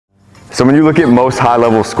So when you look at most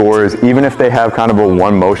high-level scorers, even if they have kind of a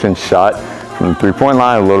one-motion shot from the three-point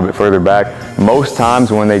line a little bit further back, most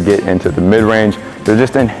times when they get into the mid-range, they're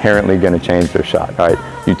just inherently going to change their shot, right?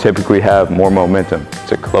 You typically have more momentum.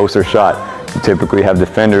 It's a closer shot. You typically have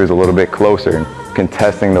defenders a little bit closer and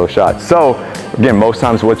contesting those shots. So again, most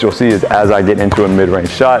times what you'll see is as I get into a mid-range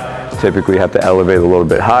shot, typically have to elevate a little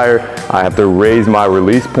bit higher. I have to raise my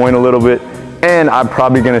release point a little bit, and I'm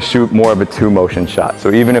probably gonna shoot more of a two-motion shot.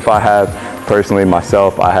 So even if I have, personally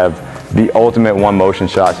myself, I have the ultimate one-motion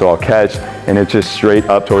shot, so I'll catch and it's just straight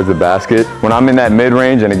up towards the basket. When I'm in that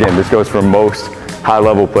mid-range, and again, this goes for most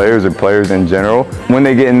high-level players or players in general, when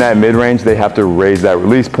they get in that mid-range, they have to raise that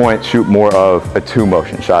release point, shoot more of a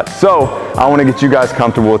two-motion shot. So I wanna get you guys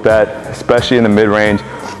comfortable with that, especially in the mid-range.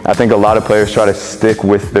 I think a lot of players try to stick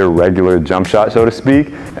with their regular jump shot, so to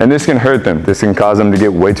speak, and this can hurt them. This can cause them to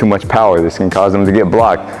get way too much power. This can cause them to get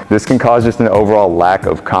blocked. This can cause just an overall lack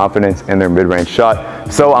of confidence in their mid-range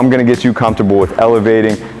shot. So I'm gonna get you comfortable with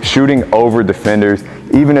elevating, shooting over defenders.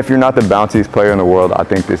 Even if you're not the bounciest player in the world, I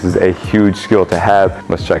think this is a huge skill to have.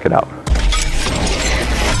 Let's check it out.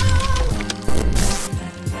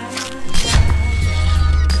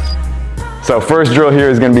 So first drill here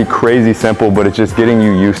is gonna be crazy simple, but it's just getting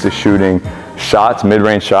you used to shooting shots,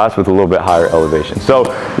 mid-range shots with a little bit higher elevation. So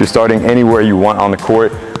you're starting anywhere you want on the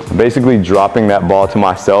court, basically dropping that ball to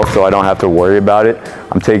myself so I don't have to worry about it.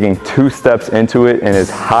 I'm taking 2 steps into it and as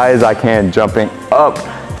high as I can, jumping up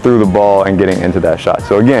through the ball and getting into that shot.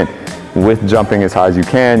 So again, with jumping as high as you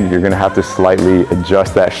can, you're gonna have to slightly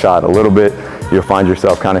adjust that shot a little bit. You'll find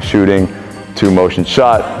yourself kind of shooting two-motion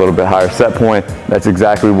shot, a little bit higher set point. That's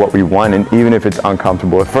exactly what we want, and even if it's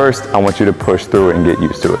uncomfortable at first, I want you to push through it and get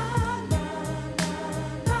used to it.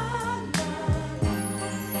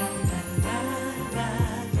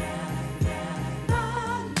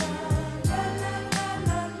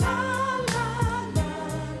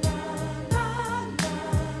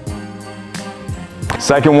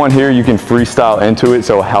 Second one here, you can freestyle into it,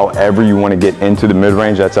 so however you want to get into the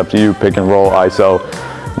mid-range, that's up to you. Pick and roll, ISO,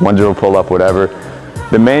 one dribble pull up, whatever.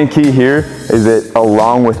 The main key here is that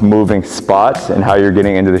along with moving spots and how you're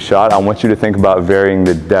getting into the shot, I want you to think about varying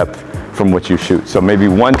the depth from which you shoot. So maybe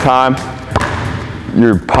one time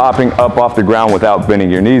you're popping up off the ground without bending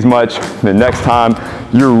your knees much. The next time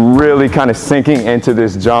you're really kind of sinking into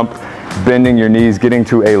this jump, bending your knees, getting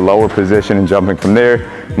to a lower position and jumping from there.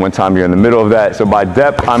 One time you're in the middle of that. So by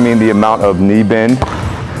depth, I mean the amount of knee bend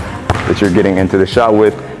that you're getting into the shot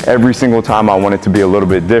with. Every single time I want it to be a little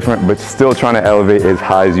bit different, but still trying to elevate as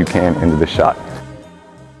high as you can into the shot.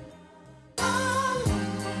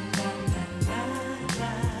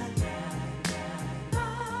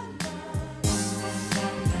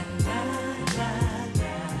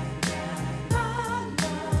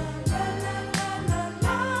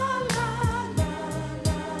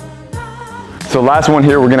 So last one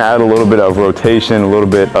here, we're gonna add a little bit of rotation, a little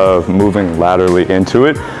bit of moving laterally into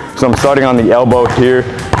it. So I'm starting on the elbow here.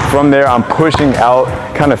 From there, I'm pushing out,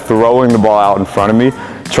 kind of throwing the ball out in front of me,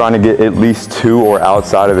 trying to get at least 2 or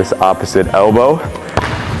outside of this opposite elbow.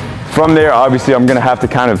 From there, obviously, I'm gonna have to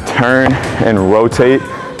kind of turn and rotate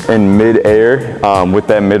in mid-air with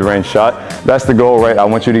that mid-range shot. That's the goal, right? I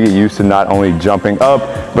want you to get used to not only jumping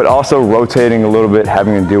up, but also rotating a little bit,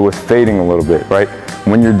 having to deal with fading a little bit, right?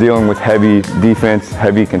 When you're dealing with heavy defense,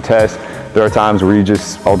 heavy contest, there are times where you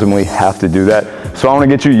just ultimately have to do that. So I want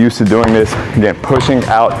to get you used to doing this. Again, pushing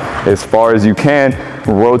out as far as you can,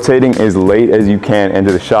 rotating as late as you can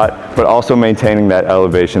into the shot, but also maintaining that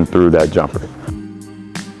elevation through that jumper.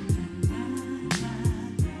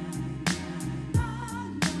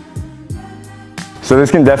 So this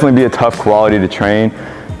can definitely be a tough quality to train,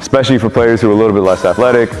 especially for players who are a little bit less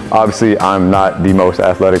athletic. Obviously, I'm not the most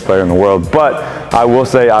athletic player in the world, but I will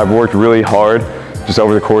say I've worked really hard just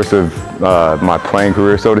over the course of my playing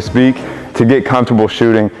career, so to speak, to get comfortable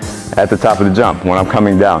shooting at the top of the jump when I'm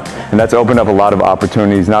coming down. And that's opened up a lot of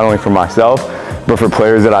opportunities, not only for myself, but for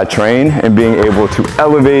players that I train, and being able to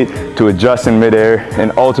elevate, to adjust in midair,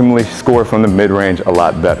 and ultimately score from the mid-range a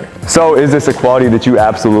lot better. So is this a quality that you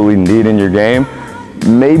absolutely need in your game?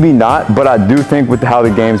 Maybe not, but I do think with how the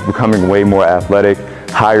game's becoming way more athletic,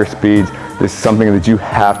 higher speeds, this is something that you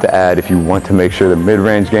have to add if you want to make sure the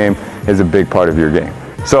mid-range game is a big part of your game.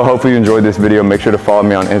 So hopefully you enjoyed this video. Make sure to follow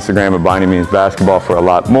me on Instagram at ByAnyMeansBasketball for a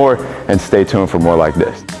lot more, and stay tuned for more like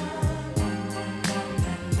this.